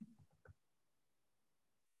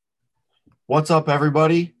What's up,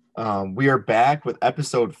 everybody? We are back with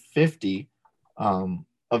episode 50 of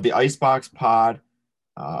the Icebox Pod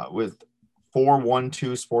with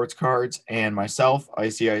 412 Sports Cards and myself,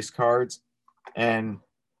 Icy Ice Cards. And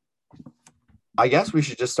I guess we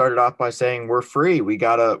should just start it off by saying we're free. We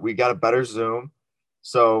got a better Zoom,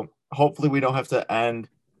 so hopefully we don't have to end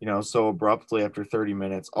so abruptly after 30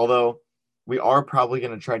 minutes. Although we are probably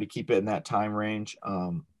going to try to keep it in that time range,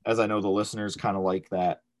 as I know the listeners kind of like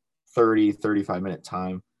that 35 minute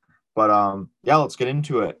time. But yeah, let's get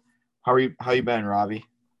into it. How you been, Robbie?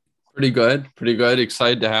 Pretty good. Pretty good.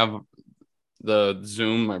 Excited to have the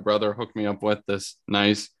Zoom. My brother hooked me up with this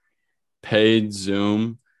nice paid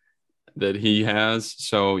Zoom that he has.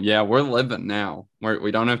 So yeah, we're living now.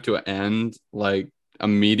 We don't have to end like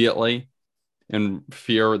immediately in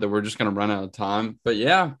fear that we're just gonna run out of time. But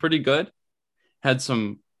yeah, pretty good. Had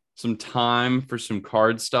some time for some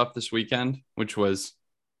card stuff this weekend, which was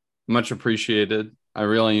much appreciated. I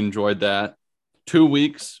really enjoyed that. 2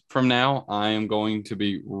 weeks from now, I am going to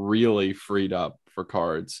be really freed up for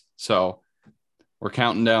cards. So we're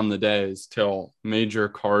counting down the days till major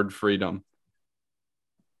card freedom.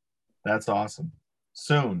 That's awesome.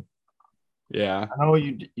 Soon. Yeah, I know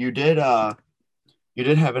you did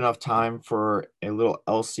have enough time for a little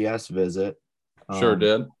LCS visit. sure Um,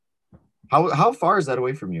 did. how far is that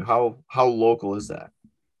away from you? How local is that?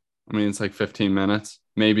 I mean, it's like 15 minutes,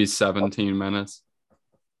 maybe 17 minutes.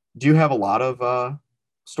 Do you have a lot of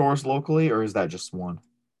stores locally, or is that just one?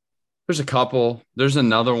 There's a couple. There's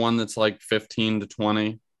another one that's like 15 to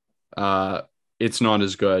 20. Uh, it's not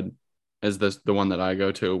as good as the one that I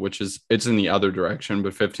go to, which is it's in the other direction,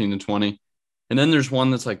 but 15 to 20. And then there's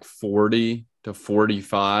one that's like 40 to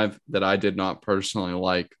 45 that I did not personally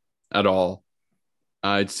like at all.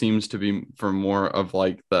 It seems to be for more of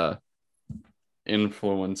like the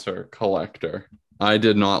influencer collector. I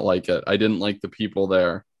did not like it. I didn't like the people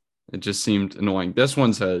there. It just seemed annoying. This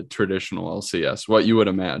one's a traditional LCS, what you would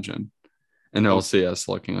imagine an Oh, LCS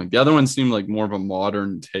looking like. The other one seemed like more of a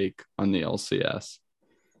modern take on the LCS.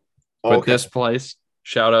 But okay. this place,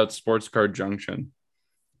 shout out Sports Card Junction.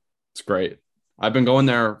 It's great. I've been going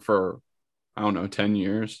there for, I don't know, 10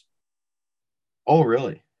 years. Oh,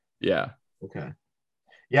 really? Yeah. Okay.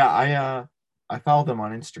 Yeah, I follow them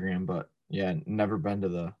on Instagram, but yeah, never been to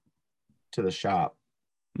the shop.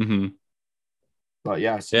 Hmm. But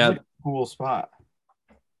yeah, it seems Yeah. like a cool spot.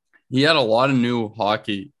 He had a lot of new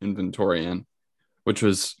hockey inventory in, which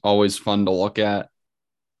was always fun to look at.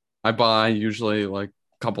 I buy usually like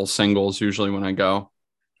a couple singles usually when I go.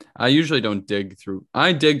 I usually don't dig through.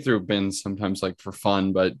 I dig through bins sometimes like for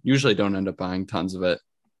fun, but usually don't end up buying tons of it.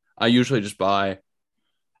 I usually just buy a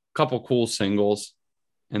couple cool singles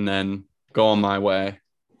and then go on my way.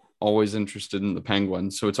 Always interested in the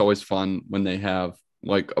Penguins, so it's always fun when they have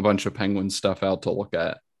like a bunch of Penguin stuff out to look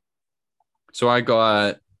at. So I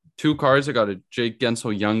got two cards. I got a Jake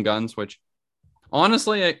Gensel Young Guns, which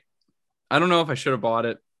honestly, I don't know if I should have bought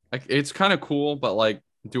it. Like it's kind of cool, but like,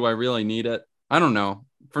 do I really need it? I don't know.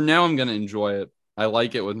 For now, I'm gonna enjoy it. I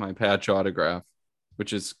like it with my patch autograph,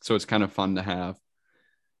 which is so it's kind of fun to have.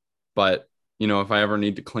 But if I ever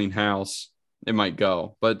need to clean house, it might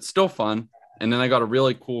go. But still fun. And then I got a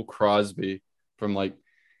really cool Crosby from like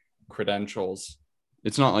Credentials.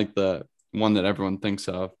 It's not like the one that everyone thinks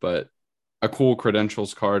of, but a cool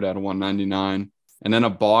Credentials card out of 199, and then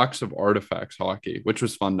a box of Artifacts hockey, which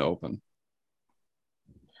was fun to open.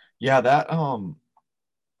 Yeah, that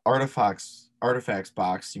artifacts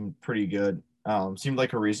box seemed pretty good. Seemed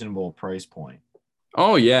like a reasonable price point.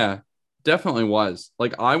 Oh yeah, definitely was.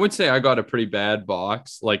 Like I would say I got a pretty bad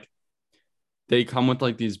box. Like they come with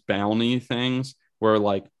like these bounty things where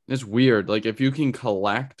like it's weird. Like if you can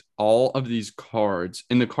collect all of these cards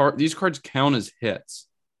and these cards count as hits.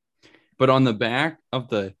 But on the back of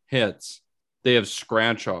the hits, they have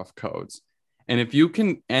scratch off codes. And if you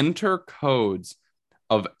can enter codes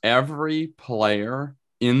of every player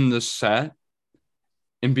in the set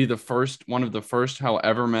and be the first one of the first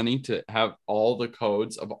however many to have all the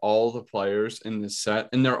codes of all the players in this set,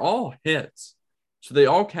 and they're all hits, so they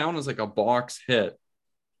all count as like a box hit,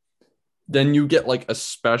 then you get like a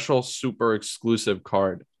special super exclusive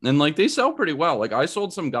card, and like they sell pretty well. Like I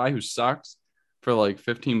sold some guy who sucks for like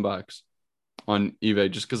 $15 on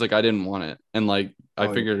eBay just because like I didn't want it, and like I Oh,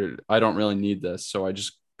 yeah. figured I don't really need this, so I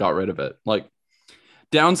just got rid of it. Like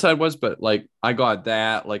downside was, but like I got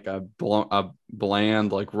that like a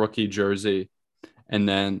bland like rookie jersey, and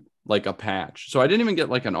then like a patch. So I didn't even get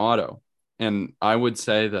like an auto, and I would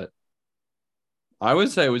say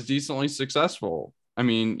it was decently successful. I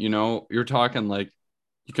mean, you're talking like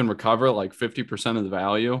you can recover like 50% of the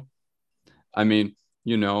value. I mean,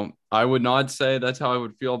 I would not say that's how I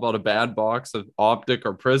would feel about a bad box of Optic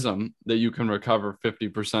or Prism that you can recover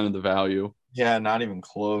 50% of the value. Yeah, not even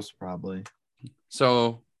close, probably.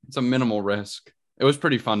 So it's a minimal risk. It was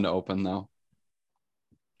pretty fun to open though.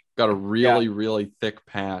 Got a Yeah. really, really thick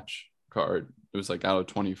patch card. It was like out of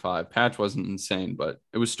 25. Patch wasn't insane, but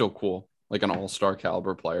it was still cool. Like an all-star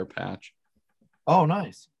caliber player patch. Oh,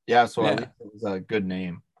 nice. Yeah, so at Yeah. least it was a good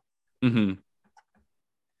name. Mm-hmm.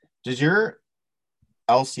 Does your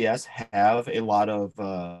LCS have a lot of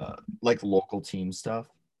like local team stuff?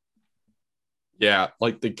 Yeah.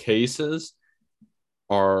 Like the cases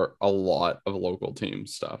are a lot of local team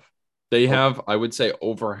stuff. They Oh, have, I would say,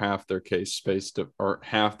 over half their case space or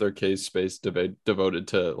half their case space devoted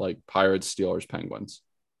to like Pirates, Steelers, Penguins.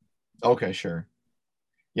 okay, sure.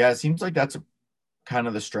 Yeah, it seems like that's kind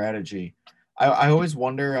of the strategy. I always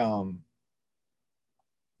wonder,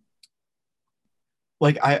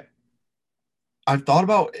 like I've thought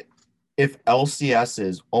about if LCS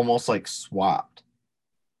is almost like swapped.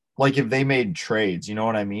 Like if they made trades, you know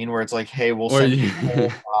what I mean? Where it's like, hey, we'll Or send you a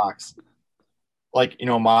whole box. Like,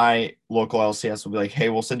 my local LCS will be like, hey,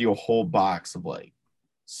 we'll send you a whole box of like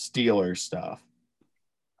Steeler stuff.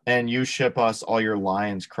 And you ship us all your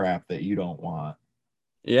Lions crap that you don't want.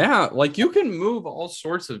 yeah, like you can move all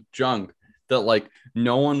sorts of junk that like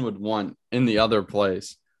no one would want in the other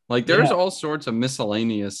place. Like there's Yeah, all sorts of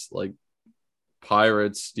miscellaneous like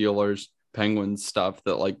Pirates, Steelers, Penguins stuff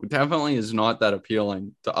that like definitely is not that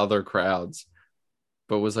appealing to other crowds,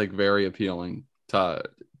 but was like very appealing to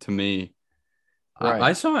me. I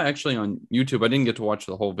right. saw actually on YouTube. I didn't get to watch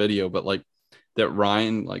the whole video, but like that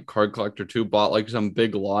Ryan, like Card Collector 2, bought like some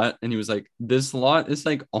big lot, and he was like, "This lot is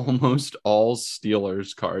like almost all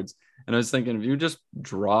Steelers cards." And I was thinking, if you just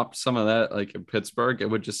dropped some of that like in Pittsburgh, it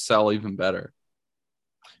would just sell even better.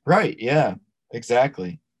 Right. Yeah,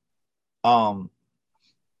 exactly. Um,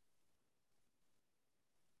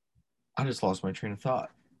 I just lost my train of thought.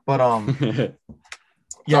 But It's all right.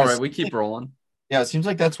 yes, We keep rolling. yeah, it seems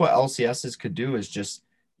like that's what LCSs could do is just,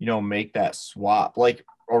 make that swap. Like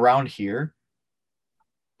around here,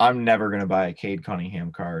 I'm never gonna buy a Cade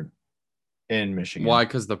Cunningham card in Why? Michigan.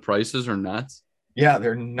 Because the prices are nuts. Yeah,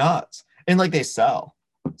 they're nuts. And like they sell.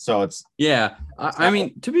 So Yeah. it's I not like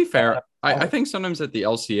mean, to be fair, I oh, think sometimes at the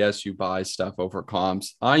LCS you buy stuff over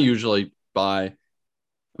comps. I usually buy,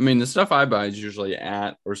 I mean, the stuff I buy is usually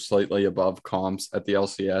at or slightly above comps at the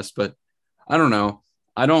LCS, but I don't know.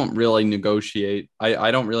 I don't really negotiate.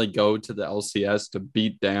 I don't really go to the LCS to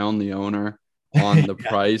beat down the owner on the yeah,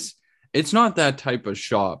 price. It's not that type of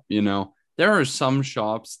shop. There are some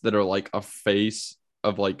shops that are like a face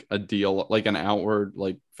of like a deal, like an outward,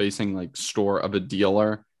 like facing like store of a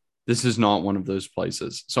dealer. This is not one of those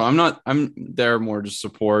places. So I'm there more to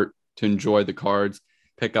support, to enjoy the cards,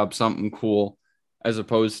 pick up something cool, as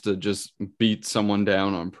opposed to just beat someone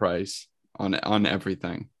down on price on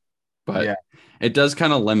everything. But yeah, it does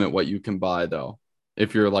kind of limit what you can buy though,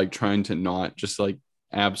 if you're like trying to not just like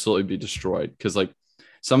absolutely be destroyed. Cause like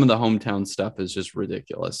some of the hometown stuff is just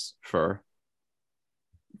ridiculous for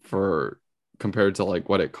compared to like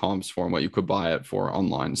what it comps for and what you could buy it for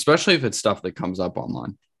online, especially if it's stuff that comes up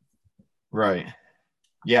online. right.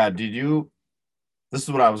 Yeah, this is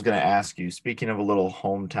what I was gonna ask you. Speaking of a little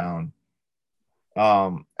hometown,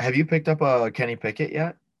 have you picked up a Kenny Pickett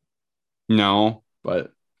yet? No,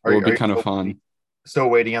 but it Are, would be are you kind of fun. still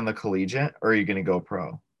waiting on the collegiate or are you gonna go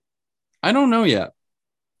pro? I don't know yet.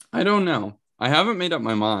 I don't know. I haven't made up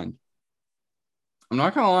my mind. I'm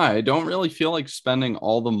not gonna lie, I don't really feel like spending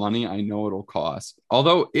all the money I know it'll cost.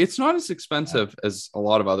 Although it's not as expensive as a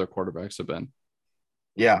lot of other quarterbacks have been.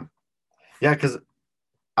 Yeah. Yeah, because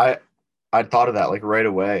I I thought of that like right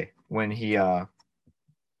away when he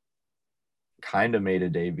kind of made a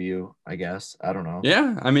debut, I guess. I don't know.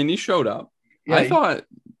 Yeah, I mean, he showed up. Yeah, I he thought,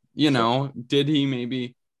 showed. did he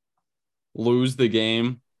maybe lose the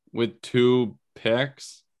game with two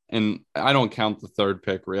picks? And I don't count the third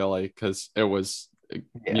pick really because it was,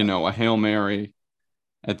 Yeah. a Hail Mary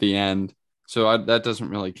at the end. So that doesn't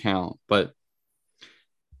really count. But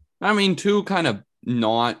I mean, two kind of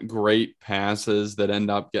not great passes that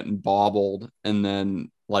end up getting bobbled and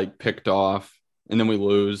then like picked off, and then we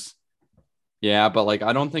lose. Yeah, but like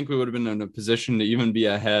I don't think we would have been in a position to even be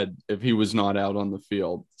ahead if he was not out on the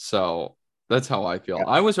field. So that's how I feel. Yeah.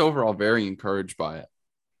 I was overall very encouraged by it.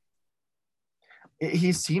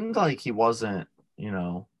 He seemed like he wasn't,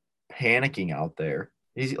 panicking out there.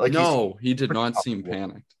 He seemed No, he did pretty not seem comfortable.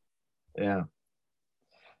 panicked. Yeah.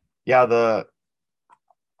 Yeah,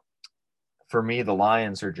 for me, the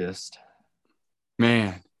Lions are just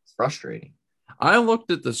Man, frustrating. I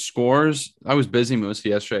looked at the scores. I was busy most of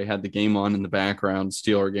yesterday. I had the game on in the background,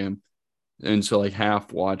 Steeler game. And so like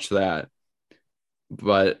half watched that.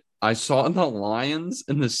 But I saw the Lions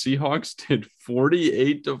and the Seahawks did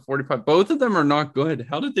 48-45. Both of them are not good.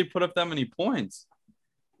 How did they put up that many points?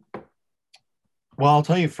 Well, I'll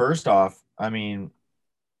tell you first off, I mean,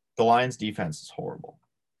 the Lions defense is horrible.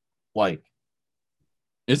 Like,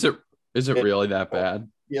 Is it it, really that bad?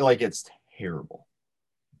 yeah, like it's terrible.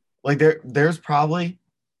 Like there's probably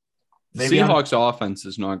The maybe on Seahawks offense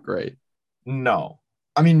is not great. no.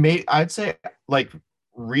 I mean, I'd say like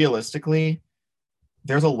realistically,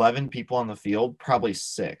 there's 11 people on the field, probably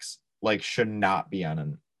six like should not be on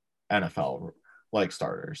an NFL like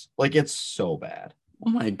starters. Like it's so bad. Oh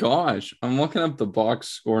my gosh. I'm looking up the box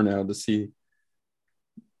score now to see.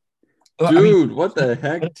 I mean, Dude, what the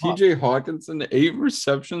heck? TJ Hawkinson, 8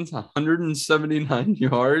 receptions, 179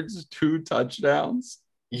 yards, 2 touchdowns.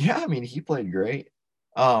 yeah, I mean, he played great.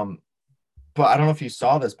 Um, but I don't know if you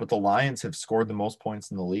saw this, but the Lions have scored the most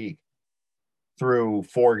points in the league through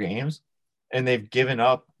 4 games, and they've given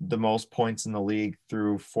up the most points in the league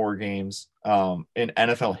through 4 games in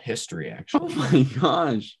NFL history, Oh actually. my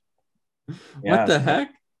gosh. What Yeah, the so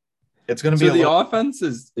heck? it's going to be So a the little. offense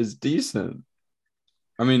is decent.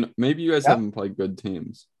 I mean, maybe you guys Yeah, haven't played good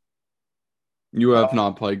teams. You have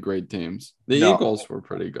not played great teams. The no, Eagles were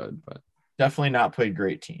pretty good, but definitely not played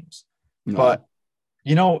great teams. But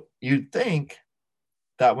no. you'd think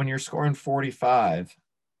that when you're scoring 45,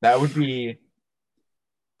 that would be,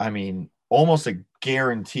 I mean, almost a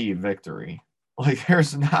guaranteed victory. Like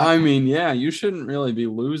there's not. I mean, yeah, you shouldn't really be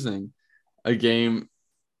losing a game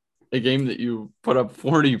that you put up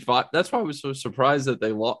 45. That's why I was so surprised that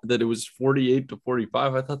they lost, that it was 48-45.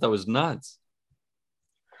 I thought that was nuts.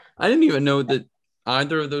 I didn't even know that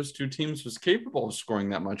either of those two teams was capable of scoring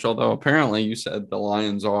that much, although apparently you said the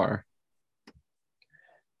Lions are.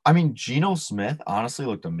 I mean, Geno Smith honestly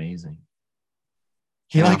looked amazing.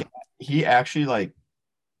 He Yeah. like he actually like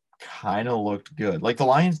kind of looked good. Like the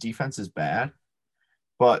Lions defense is bad,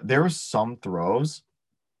 but there was some throws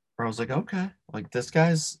where I was like, okay, like this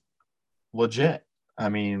guy's legit. I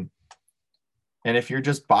mean, and if you're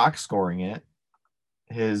just box scoring it,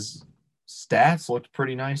 his stats looked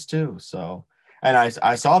pretty nice too. So, and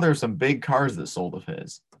I saw there's some big cars that sold of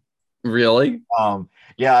his. Really?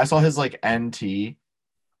 Yeah, I saw his like NT.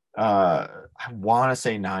 I want to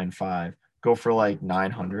say 9.5 go for like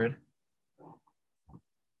 900.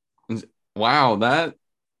 Wow, that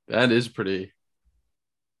is pretty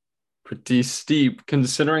steep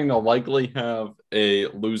considering they'll likely have a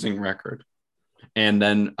losing record and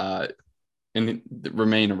then and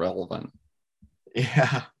remain irrelevant.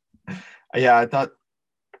 Yeah, yeah, I thought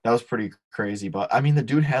that was pretty crazy. But I mean, the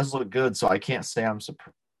dude has looked good, so I can't say I'm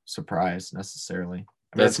surprised necessarily.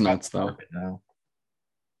 I mean, That's it's kind nuts of though. market now,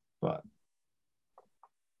 but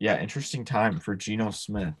yeah, interesting time for Geno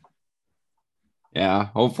Smith. Yeah,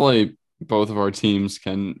 hopefully both of our teams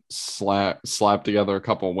can slap together a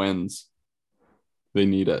couple wins. They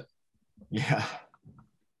need it. Yeah,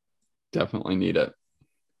 Definitely need it.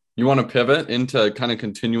 You want to pivot into kind of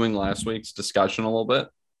continuing last week's discussion a little bit?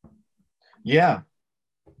 yeah,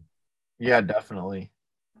 yeah, definitely.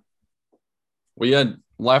 We had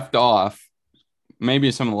left off,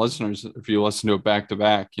 maybe some of the listeners, if you listen to it back to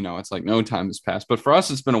back, it's like no time has passed. But for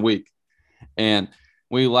us, it's been a week. And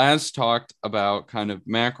we last talked about kind of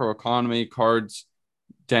macroeconomy, cards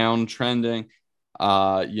downtrending,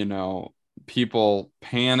 people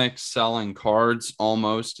panic selling cards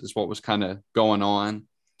almost is what was kind of going on.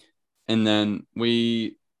 And then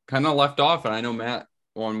we kind of left off. And I know Matt,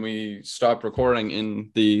 when we stopped recording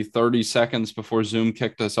in the 30 seconds before Zoom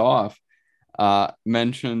kicked us off,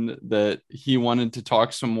 mentioned that he wanted to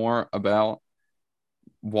talk some more about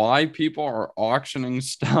why people are auctioning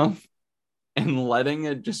stuff and letting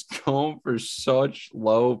it just go for such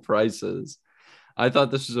low prices. I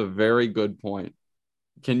thought this was a very good point.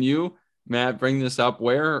 Can you, Matt, bring this up?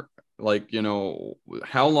 Where,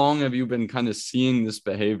 how long have you been kind of seeing this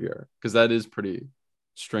behavior? Because that is pretty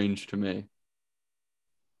strange to me.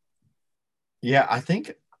 Yeah, I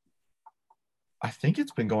think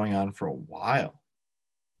it's been going on for a while,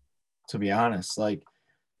 to be honest. Like,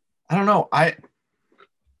 I don't know. I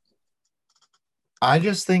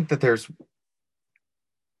just think that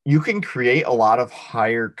you can create a lot of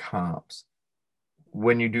higher comps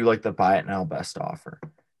when you do like the buy it now best offer.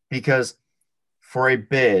 Because for a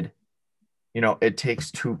bid, it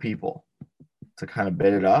takes two people to kind of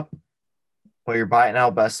bid it up. But your buy it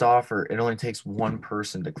now best offer, it only takes one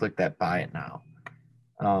person to click that buy it now.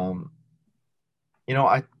 Um, you know,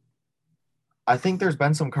 I think there's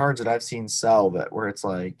been some cards that I've seen sell that where it's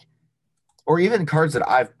like or even cards that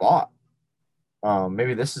I've bought.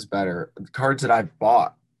 Maybe this is better. Cards that I've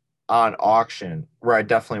bought on auction where I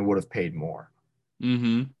definitely would have paid more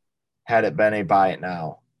Mm-hmm. had it been a buy it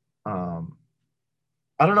now. Um,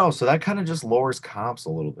 I don't know. So that kind of just lowers comps a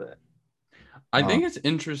little bit. I Um, think it's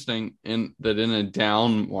interesting in that in a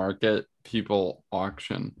down market, people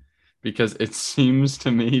auction because it seems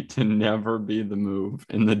to me to never be the move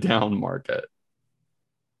in the down market.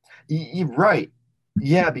 right.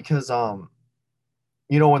 Yeah, because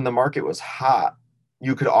when the market was hot,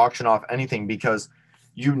 you could auction off anything because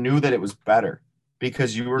you knew that it was better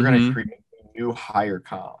because you were going to Mm-hmm. create a new higher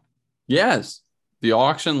comp. Yes, the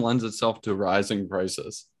auction lends itself to rising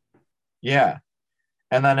prices. Yeah.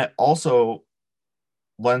 And then it also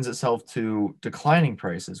lends itself to declining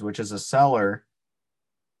prices, which as a seller,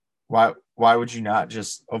 why would you not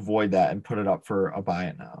just avoid that and put it up for a buy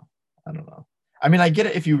it now? I don't know. I mean, I get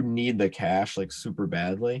it if you need the cash like super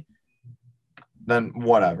badly, then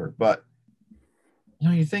whatever. But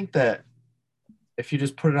you think that if you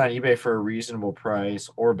just put it on eBay for a reasonable price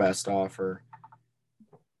or best offer,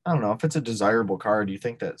 I don't know, if it's a desirable card, you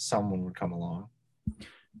think that someone would come along.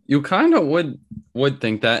 You kind of would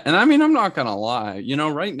think that. And I mean, I'm not gonna lie,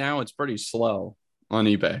 right now it's pretty slow on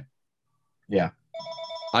eBay. Yeah.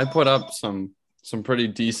 I put up some pretty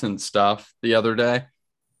decent stuff the other day.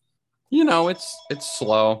 It's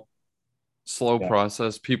slow Yeah.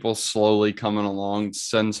 process. People slowly coming along,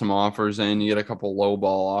 send some offers in, you get a couple low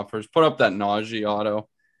ball offers. Put up that Najee auto.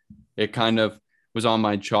 It kind of was on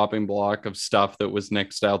my chopping block of stuff that was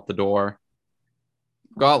next out the door.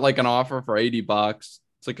 Got like an offer for $80.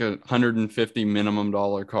 It's like $150 minimum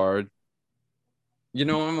dollar card.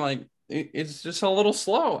 I'm like, it's just a little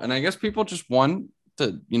slow. And I guess people just want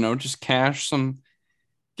to, just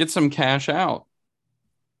get some cash out.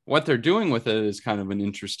 What they're doing with it is kind of an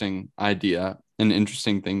interesting idea, an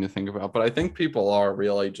interesting thing to think about. But I think people are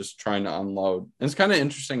really just trying to unload. And it's kind of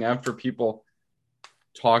interesting after people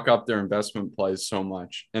talk up their investment plays so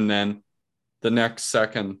much. And then the next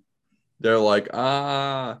second, they're like,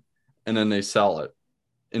 and then they sell it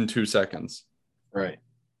in 2 seconds. Right.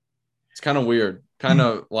 It's kind of weird. Kind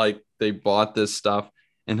of like they bought this stuff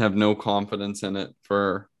and have no confidence in it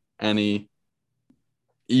for any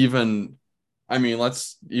even I mean,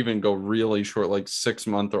 let's even go really short, like 6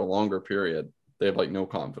 month or longer period. They have like no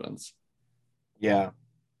confidence. Yeah.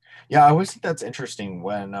 Yeah, I always think that's interesting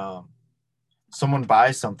when someone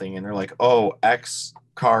buys something and they're like, "Oh, X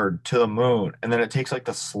card to the moon," and then it takes like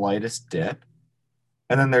the slightest dip,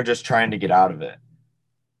 and then they're just trying to get out of it.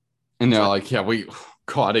 And It's they're like, like, yeah, we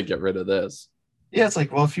gotta get rid of this. yeah, it's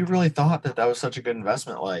like, well, if you really thought that that was such a good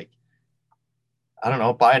investment, like, I don't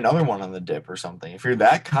know, buy another one on the dip or something. If you're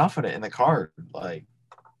that confident in the card, like,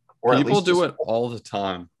 or at People least do just, it all the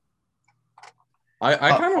time. I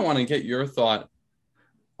uh, kind of want to get your thought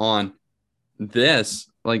on this.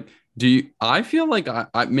 Like, I feel like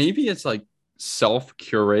I maybe it's like self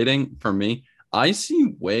curating for me. I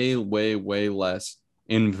see way, way, way less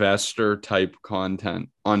investor type content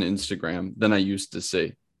on Instagram than I used to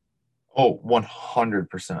see. oh,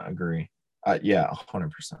 100% agree. Yeah,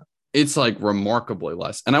 100%. It's like remarkably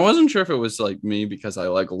less. And I wasn't sure if it was like me because I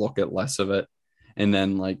like look at less of it and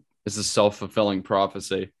then like it's a self-fulfilling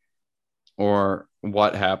prophecy or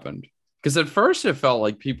what happened. Because at first it felt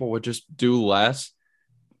like people would just do less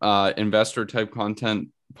investor type content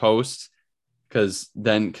posts because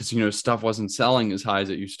stuff wasn't selling as high as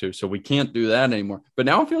it used to. So we can't do that anymore. But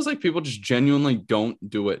now it feels like people just genuinely don't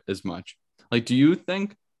do it as much. Like, do you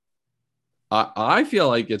think I feel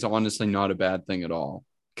like it's honestly not a bad thing at all?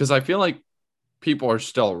 Because I feel like people are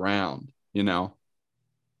still around. Yeah.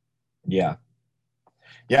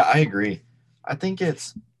 Yeah, I agree. I think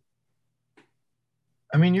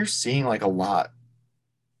I mean, you're seeing like a lot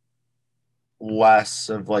less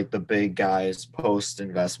of like the big guys post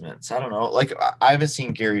investments. I don't know. Like, I haven't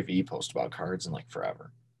seen Gary Vee post about cards in like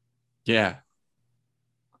forever. Yeah,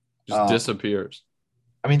 just Um, disappears.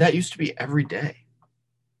 I mean, that used to be every day.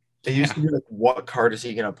 It used Yeah. to be like, what card is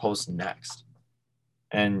he going to post next?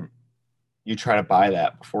 And you try to buy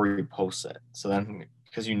that before you post it. So then,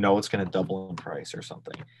 because you know it's going to double in price or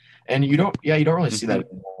something, and you don't really see that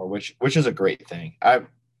Mhm. anymore, which is a great thing.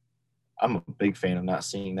 I'm a big fan of not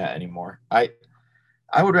seeing that anymore. I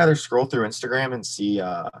would rather scroll through Instagram and see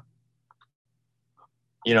a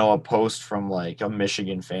post from like a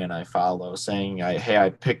Michigan fan I follow saying, "Hey, I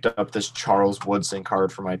picked up this Charles Woodson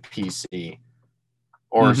card for my PC,"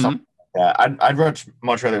 or something Mhm. like that. I'd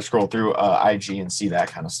much rather scroll through IG and see that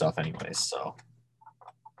kind of stuff, anyways. So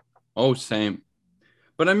Oh, same.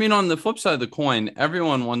 But I mean, on the flip side of the coin,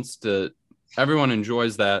 everyone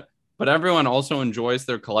enjoys that. but everyone also enjoys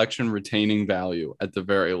their collection retaining value at the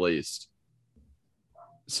very least.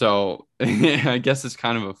 So I guess it's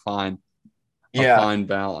kind of a Yeah, fine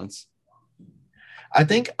balance. I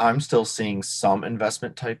think I'm still seeing some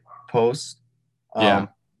investment type posts, Yeah.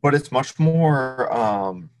 but it's much more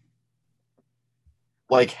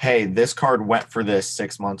like, hey, this card went for this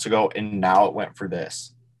 6 months ago, and now it went for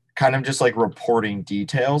this. Kind of just like reporting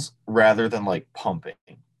details rather than like pumping.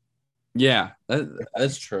 Yeah,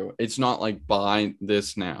 that's true. It's not like buy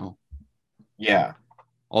this now. Yeah,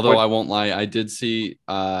 Although but I won't lie, I did see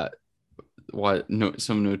what no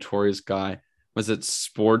some notorious guy was it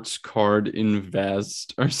Sports Card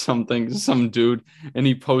Invest or something, some dude, and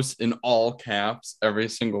he posts in all caps every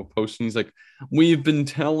single post, and he's like, we've been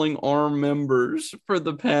telling our members for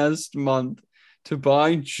the past month to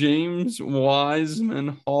buy James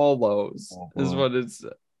Wiseman hollows is what it's,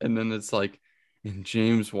 and then it's like, and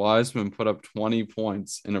James Wiseman put up 20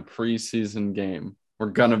 points in a preseason game. We're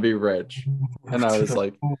gonna be rich. And I was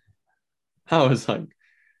like,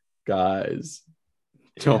 guys,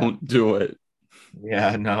 yeah, don't do it.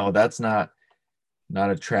 yeah, no, that's not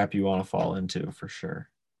a trap you want to fall into for sure.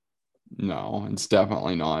 No, it's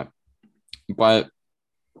definitely not. But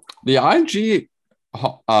the IG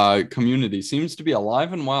community seems to be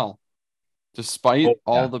alive and well, Oh despite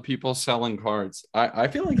all yeah, the people selling cards. I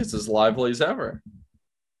feel like it's as lively as ever.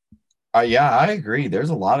 yeah, I agree. There's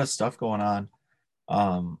a lot of stuff going on.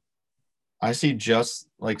 Um, I see just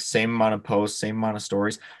like same amount of posts, same amount of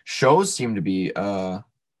stories. Shows seem to be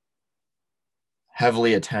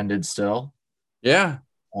heavily attended still. Yeah,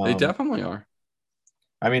 they Um, definitely are.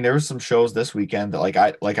 I mean, there was some shows this weekend that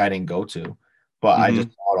I didn't go to, but I just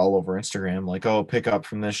Hmm. saw it all over Instagram, like, oh, pick up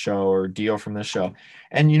from this show or deal from this show.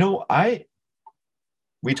 And I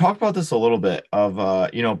we talked about this a little bit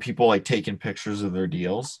of people like taking pictures of their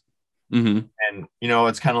deals. Hmm. And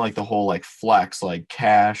it's kind of like the whole like flex, like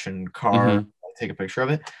cash and card, Hmm. like, take a picture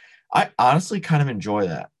of it. I honestly kind of enjoy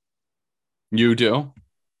that. You do?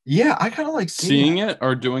 Yeah, I kind of like seeing that. Seeing it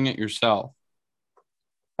or doing it yourself?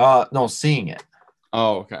 No, seeing it.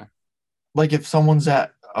 Oh, okay. Like if someone's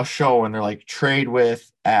at a show and they're like trade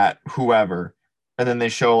with at whoever, and then they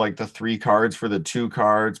show like the three cards for the two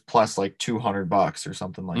cards plus like $200 or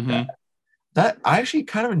something like that. Hmm. That I actually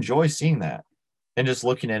kind of enjoy seeing that and just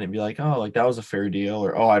looking at it and be like, oh, like that was a fair deal,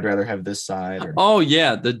 or oh, I'd rather have this side, or Oh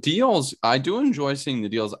yeah, the deals. I do enjoy seeing the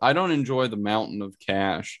deals. I don't enjoy the mountain of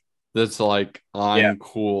cash that's like yeah, I'm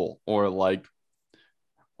cool or like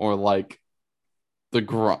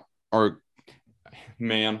the or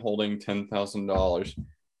man holding $10,000.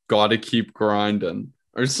 Got to keep grinding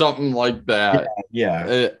or something like yeah, that.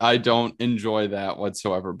 yeah, I don't enjoy that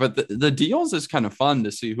whatsoever. But the deals is kind of fun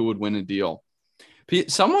to see who would win a deal.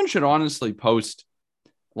 Someone should honestly post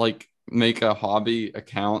like make a hobby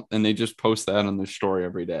account and they just post that on their story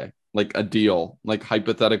every day. Like a deal, like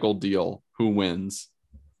hypothetical deal, who wins.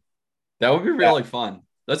 That would be yeah, really fun.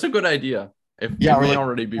 That's a good idea. If yeah, it or may like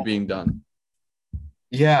already be being done.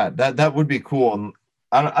 yeah, that would be cool. And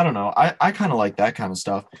I don't know. I kind of like that kind of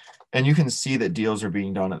stuff. And you can see that deals are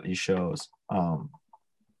being done at these shows. Oh,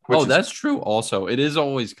 Which is that's true. Also, it is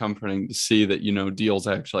always comforting to see that, deals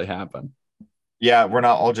actually happen. yeah, we're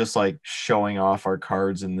not all just like showing off our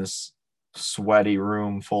cards in this sweaty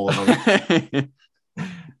room full of other.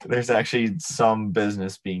 There's actually some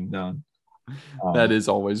business being done. That Um, is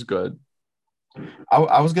always good.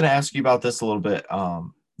 I was gonna ask you about this a little bit.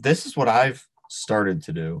 This is what I've started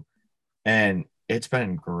to do, and it's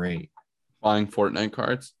been great. Buying Fortnite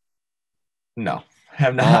cards. No,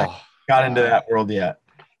 have not Oh, got into God. that world yet.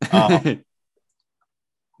 Um,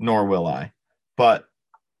 nor will I. But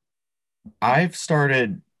I've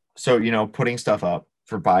started, so putting stuff up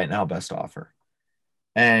for buy it now best offer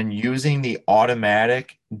and using the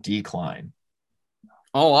automatic decline.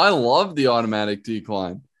 Oh, I love the automatic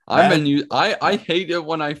decline. That is, I hate it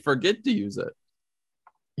when I forget to use it.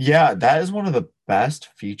 yeah, that is one of the best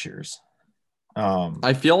features. Um,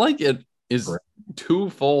 I feel like it is for-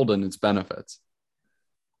 twofold in its benefits.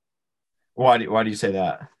 why do you say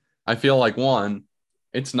that? I feel like one,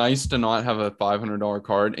 it's nice to not have a $500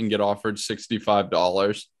 card and get offered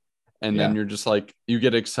 $65. And then Yeah, you're just like, you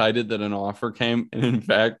get excited that an offer came. And in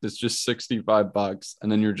fact, it's just $65.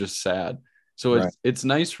 And then you're just sad. So right. it's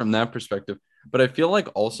nice from that perspective. But I feel like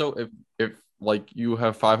also if like you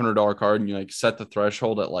have $500 card and you like set the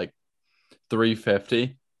threshold at like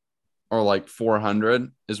 350 or like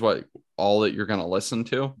 400 is what all that you're going to listen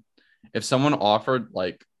to. If someone offered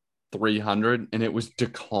like 300 and it was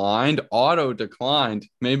declined, auto declined,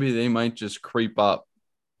 maybe they might just creep up,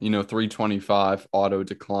 325 auto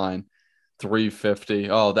decline, 350.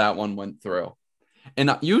 Oh, that one went through.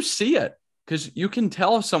 And you see it because you can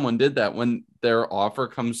tell if someone did that when their offer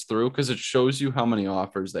comes through because it shows you how many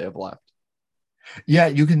offers they have left. Yeah,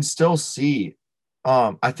 you can still see.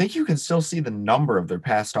 I think you can still see the number of their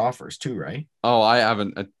past offers too, right? Oh, I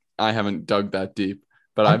haven't dug that deep,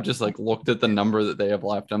 but I'm I've just like looked at the number that they have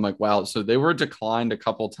left. I'm like, wow, so they were declined a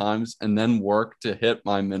couple times and then worked to hit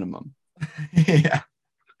my minimum. yeah.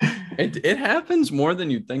 It happens more than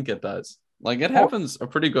you'd think it does. Like it Oh, happens a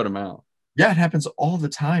pretty good amount. yeah, it happens all the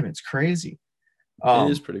time. It's crazy. It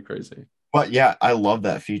is Um, pretty crazy. but yeah, I love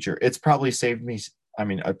that feature. It's probably saved me, I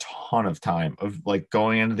mean, a ton of time of like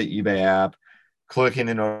going into the eBay app, clicking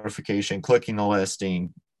the notification, clicking the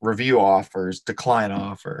listing, review offers, decline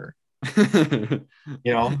offer, you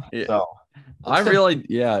know? Yeah, So I it's been, really,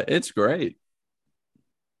 yeah, it's great.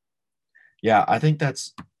 yeah, I think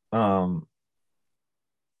that's um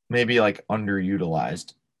maybe like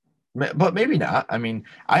underutilized. But maybe not. I mean,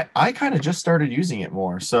 I kind of just started using it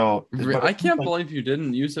more. So, but it I seems can't like, believe you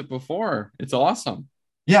didn't use it before. It's awesome.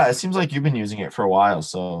 yeah, it seems like you've been using it for a while.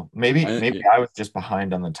 So maybe I I was just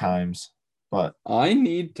behind on the times. But I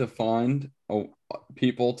need to find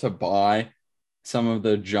people to buy some of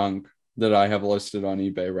the junk that I have listed on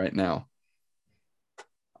eBay right now.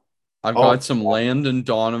 I've oh, got some Landon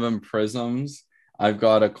Donovan prisms. I've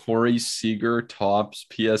got a Corey Seager tops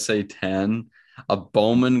PSA 10, a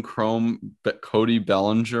Bowman Chrome Cody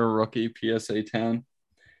Bellinger rookie PSA 10.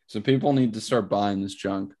 So people need to start buying this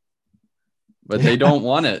junk, but they yeah, don't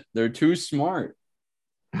want it. They're too smart.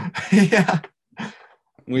 yeah,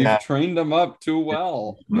 We've yeah. trained them up too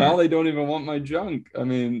well. Now Smart. they don't even want my junk. I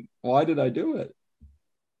mean, why did I do it?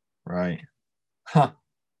 Right. Huh.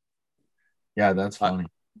 Yeah, that's I, funny.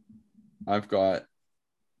 I've got,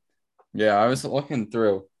 yeah, I was looking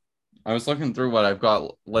through what I've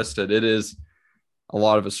got listed. It is a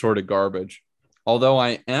lot of assorted garbage. Although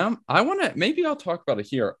I want to, maybe I'll talk about it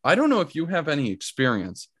here. I don't know if you have any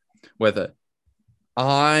experience with it.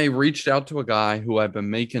 I reached out to a guy who I've been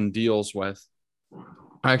making deals with.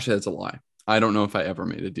 Actually, that's a lie. I don't know if I ever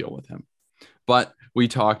made a deal with him, but we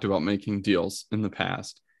talked about making deals in the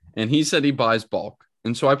past. And he said he buys bulk.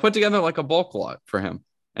 And so I put together like a bulk lot for him.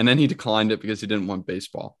 And then he declined it because he didn't want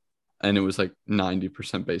baseball. And it was like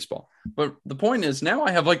 90% baseball. But the point is now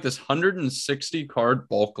I have like this 160 card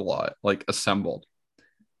bulk lot like assembled.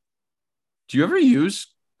 Do you ever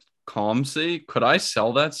use ComC? Could I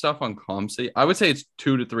sell that stuff on ComC? I would say it's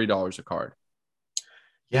 $2 to $3 a card.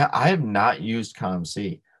 Yeah, I have not used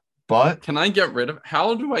ComC, but Can I get rid of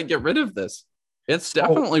how do I get rid of this? It's so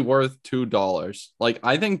definitely worth $2. Like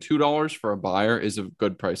I think $2 for a buyer is a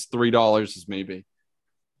good price. $3 is maybe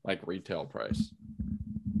like retail price.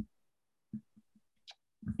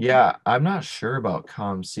 yeah, I'm not sure about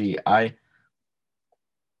ComC.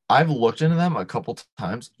 I've looked into them a couple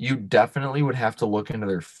times. You definitely would have to look into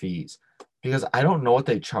their fees because I don't know what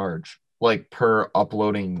they charge like per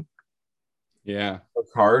uploading Yeah. a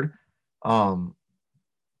card. Um,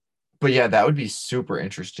 but yeah, that would be super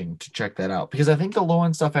interesting to check that out because I think the low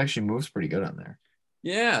end stuff actually moves pretty good on there.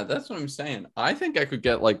 Yeah, that's what I'm saying. I think I could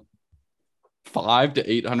get like $500 to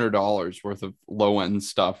 $800 worth of low end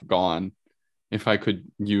stuff gone if I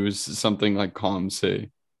could use something like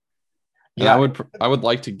ComC. And I Yeah, would I would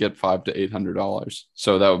like to get $500 to $800.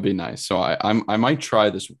 So that would be nice. So I might try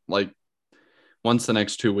this like once the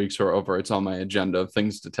next 2 weeks are over. It's on my agenda of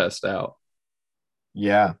things to test out.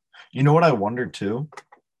 yeah. You know what I wondered too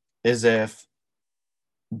is if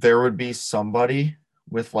there would be somebody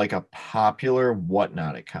with like a popular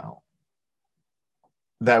whatnot account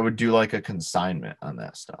that would do like a consignment on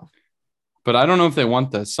that stuff. But I don't know if they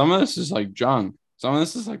want this. Some of this is like junk. Some of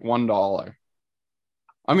this is like $1.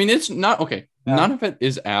 I mean, it's not okay. Yeah. None of it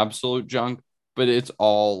is absolute junk, but it's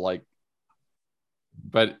all like,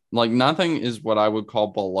 but like nothing is what I would call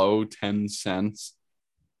below 10 cents.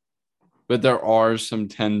 But there are some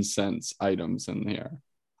 10 cents items in here.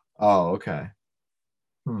 Oh, okay.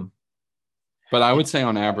 Hmm. But I Yeah, would say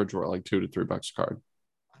on average, we're like $2 to $3 a card.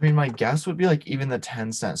 I mean, my guess would be like even the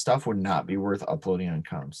 10-cent stuff would not be worth uploading on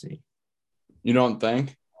ComC. You don't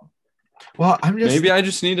think? Well, I'm just, Maybe I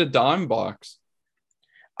just need a dime box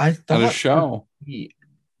I at a thought, show.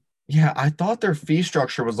 yeah, I thought their fee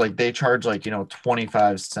structure was like they charge like,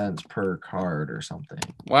 25 cents per card or something.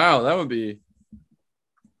 Wow, that would be,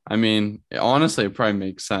 I mean, honestly, it probably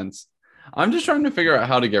makes sense. I'm just trying to figure out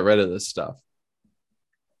how to get rid of this stuff.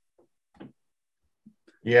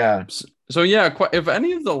 Yeah. So yeah, if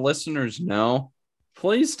any of the listeners know,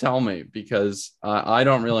 please tell me because I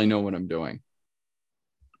don't really know what I'm doing,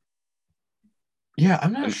 Yeah,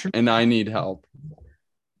 I'm not and sure. and I need help.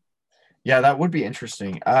 Yeah, that would be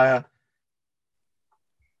interesting.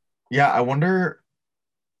 Yeah, I wonder.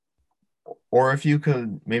 Or if you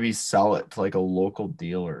could maybe sell it to like a local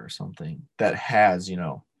dealer or something that has,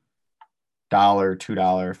 dollar, $2,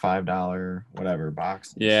 $5, whatever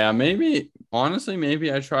boxes. Yeah, maybe honestly,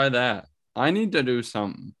 maybe I try that. I need to do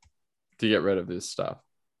something to get rid of this stuff.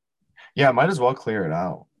 Yeah, might as well clear it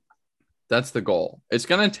out. That's the goal. It's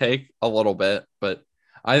gonna take a little bit, but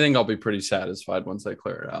I think I'll be pretty satisfied once I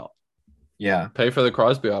clear it out. Yeah. Pay for the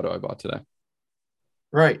Crosby auto I bought today.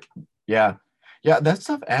 Right. Yeah. Yeah, that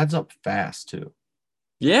stuff adds up fast too.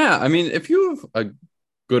 Yeah, I mean, if you have a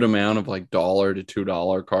good amount of like $1 to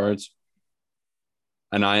 $2 cards,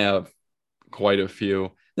 and I have quite a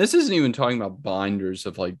few. This isn't even talking about binders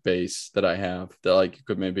of like base that I have that like you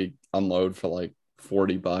could maybe unload for like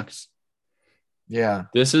 $40. Yeah.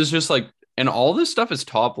 This is just like, and all this stuff is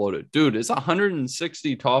top loaded. Dude, it's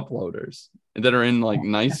 160 top loaders that are in like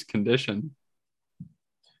nice condition.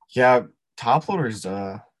 Yeah, top loaders,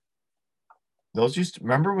 those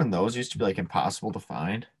remember when those used to be like impossible to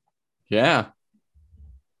find? Yeah.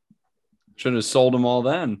 Should have sold them all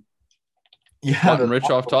then. Yeah, Gotten rich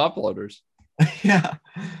off top loaders. yeah.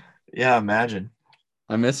 Yeah, imagine.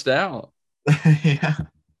 I missed out. Yeah.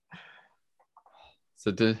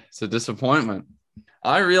 It's a disappointment.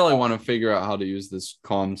 I really want to figure out how to use this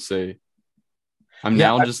COM-C. I'm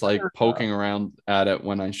Yeah, now just like poking around at it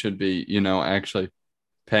when I should be, actually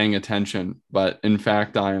paying attention. But in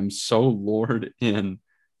fact, I am so lured in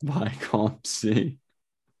by COM-C.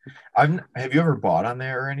 Have you ever bought on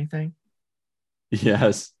there or anything?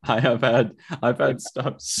 Yes, I've had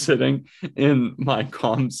stuff sitting in my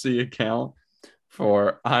COM-C account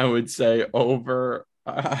for I would say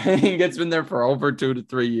I think it's been there for over 2 to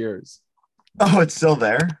 3 years. Oh, it's still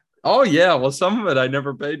there? Oh yeah, well some of it I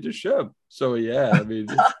never paid to ship. So yeah, I mean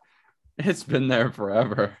it's been there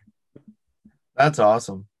forever. That's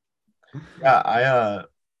awesome. Yeah,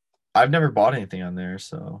 I've never bought anything on there,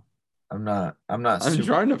 so I'm super.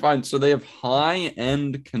 trying to find, so they have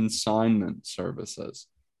high-end consignment services.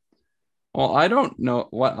 Well, I don't know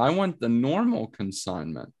what I want, the normal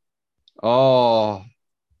consignment. Oh,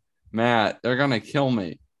 Matt, they're gonna kill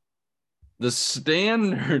me. The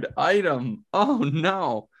standard item. Oh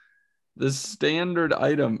no. The standard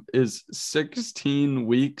item is 16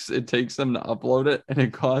 weeks. It takes them to upload it and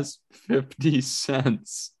it costs 50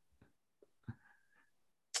 cents.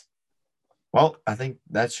 Well, I think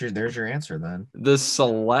there's your answer then. The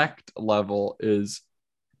select level is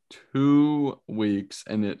 2 weeks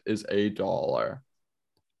and it is $1.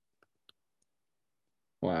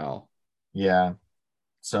 Wow. Yeah.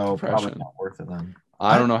 So Depression. probably not worth it then.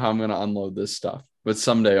 I don't know how I'm going to unload this stuff, but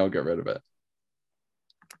someday I'll get rid of it.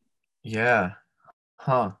 Yeah.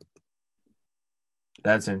 Huh.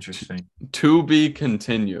 That's interesting. To be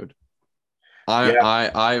continued.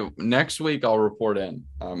 I next week I'll report in.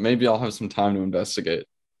 Maybe I'll have some time to investigate.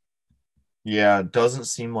 Yeah, it doesn't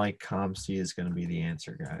seem like COM-C is going to be the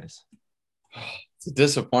answer, guys. It's a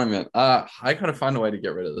disappointment. I gotta find a way to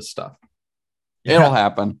get rid of this stuff. Yeah. It'll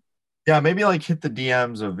happen. Yeah, maybe like hit the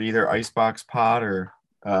DMs of either Icebox Pod or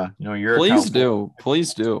your Please account. do.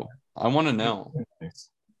 Please do. I want to know.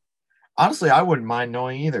 Honestly, I wouldn't mind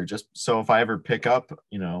knowing either. Just so if I ever pick up,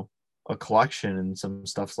 a collection and some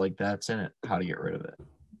stuffs like that's in it, how to get rid of it.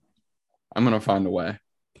 I'm gonna find a way.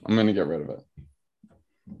 I'm gonna get rid of it.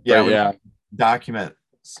 Yeah, yeah. Document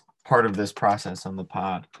part of this process on the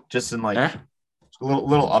pod, just in like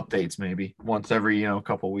little updates, maybe once every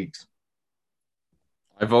couple weeks.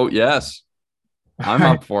 I vote yes. I'm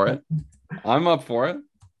up for it. I'm up for it.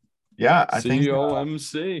 Yeah, I think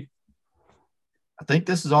COMC. I think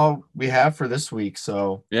this is all we have for this week.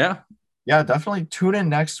 So yeah, definitely tune in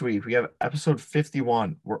next week. We have episode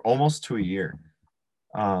 51. We're almost to a year,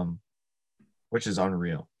 which is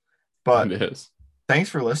unreal. But it is.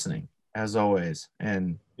 Thanks for listening, as always.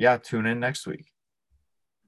 And tune in next week.